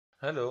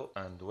Hello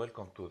and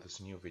welcome to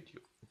this new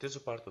video. It is a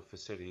part of a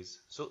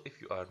series, so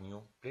if you are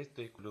new, please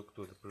take a look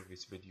to the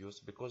previous videos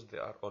because they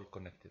are all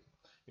connected.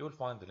 You will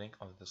find the link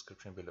on the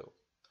description below.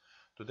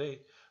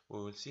 Today,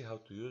 we will see how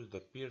to use the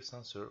PIR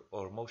sensor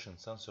or motion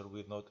sensor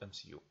with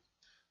NodeMcu.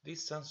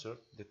 This sensor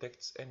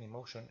detects any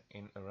motion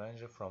in a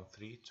range from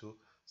 3 to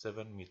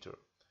 7 meters.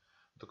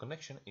 The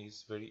connection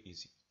is very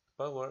easy.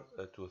 Power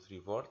to 3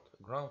 volt,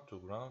 ground to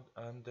ground,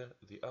 and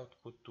the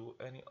output to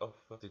any of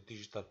the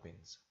digital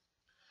pins.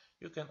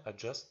 You can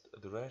adjust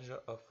the range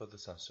of the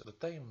sensor. The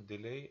time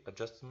delay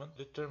adjustment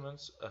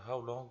determines how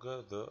long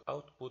the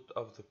output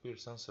of the PIR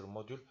sensor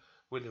module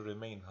will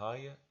remain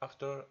high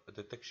after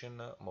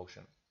detection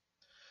motion.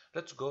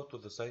 Let's go to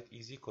the site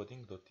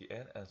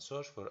easycoding.tn and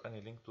search for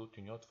any link to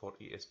Node for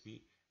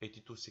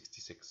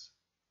ESP8266.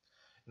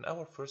 In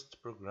our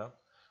first program,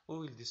 we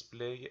will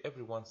display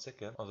every 1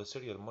 second on the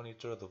serial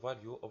monitor the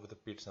value of the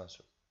PIR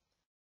sensor.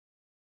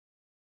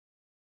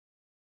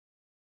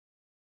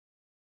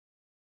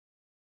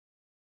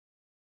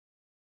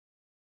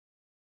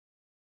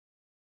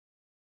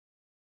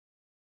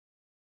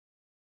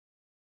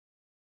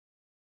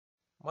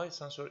 My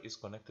sensor is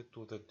connected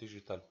to the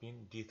digital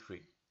pin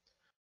D3.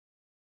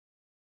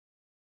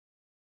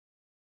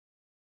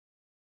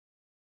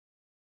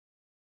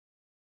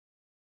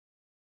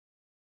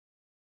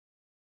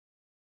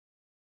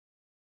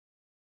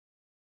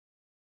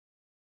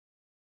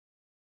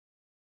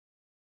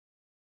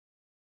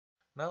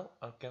 Now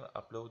I can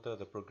upload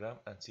the program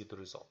and see the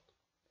result.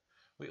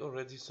 We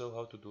already saw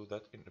how to do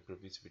that in a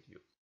previous video.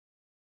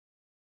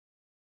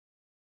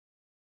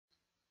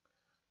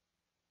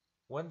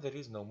 When there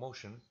is no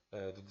motion,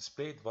 the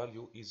displayed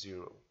value is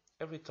 0.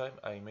 Every time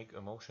I make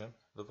a motion,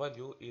 the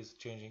value is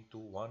changing to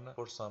 1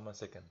 for some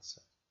seconds.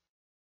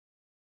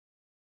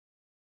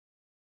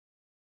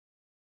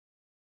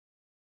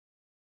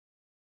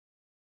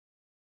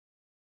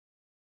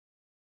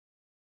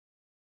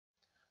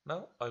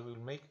 Now I will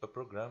make a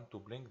program to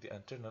blink the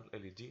internal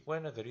LED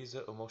when there is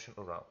a motion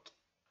around.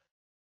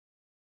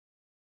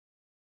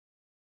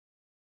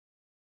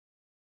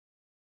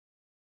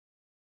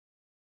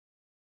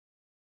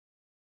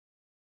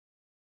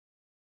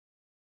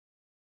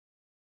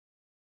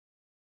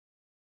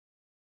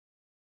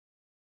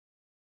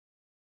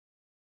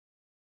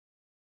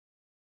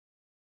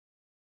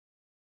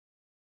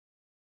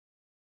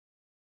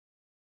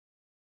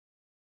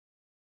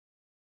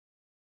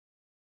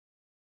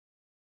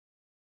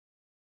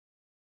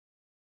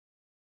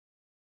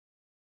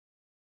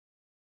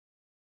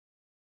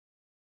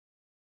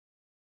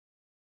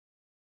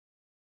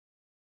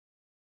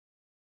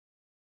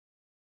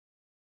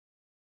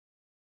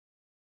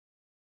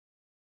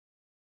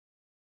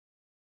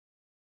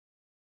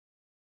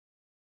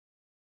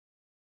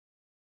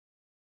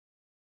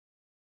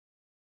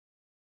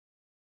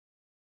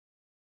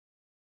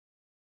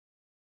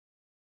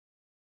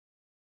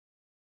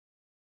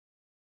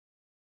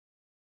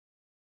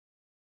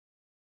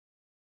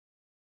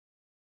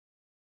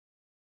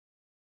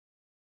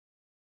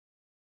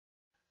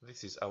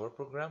 This is our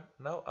program.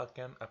 Now I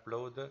can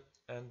upload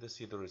and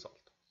see the result.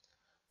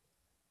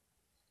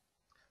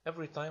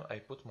 Every time I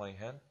put my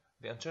hand,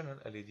 the internal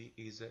LED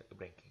is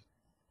blinking.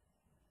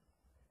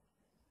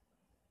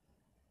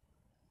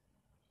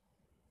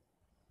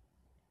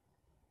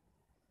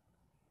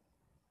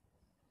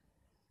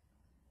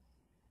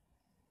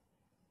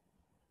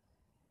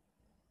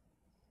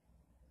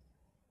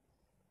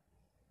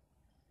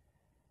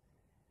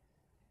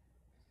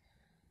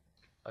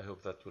 I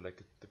hope that you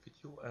liked the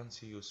video and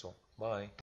see you soon. Bye.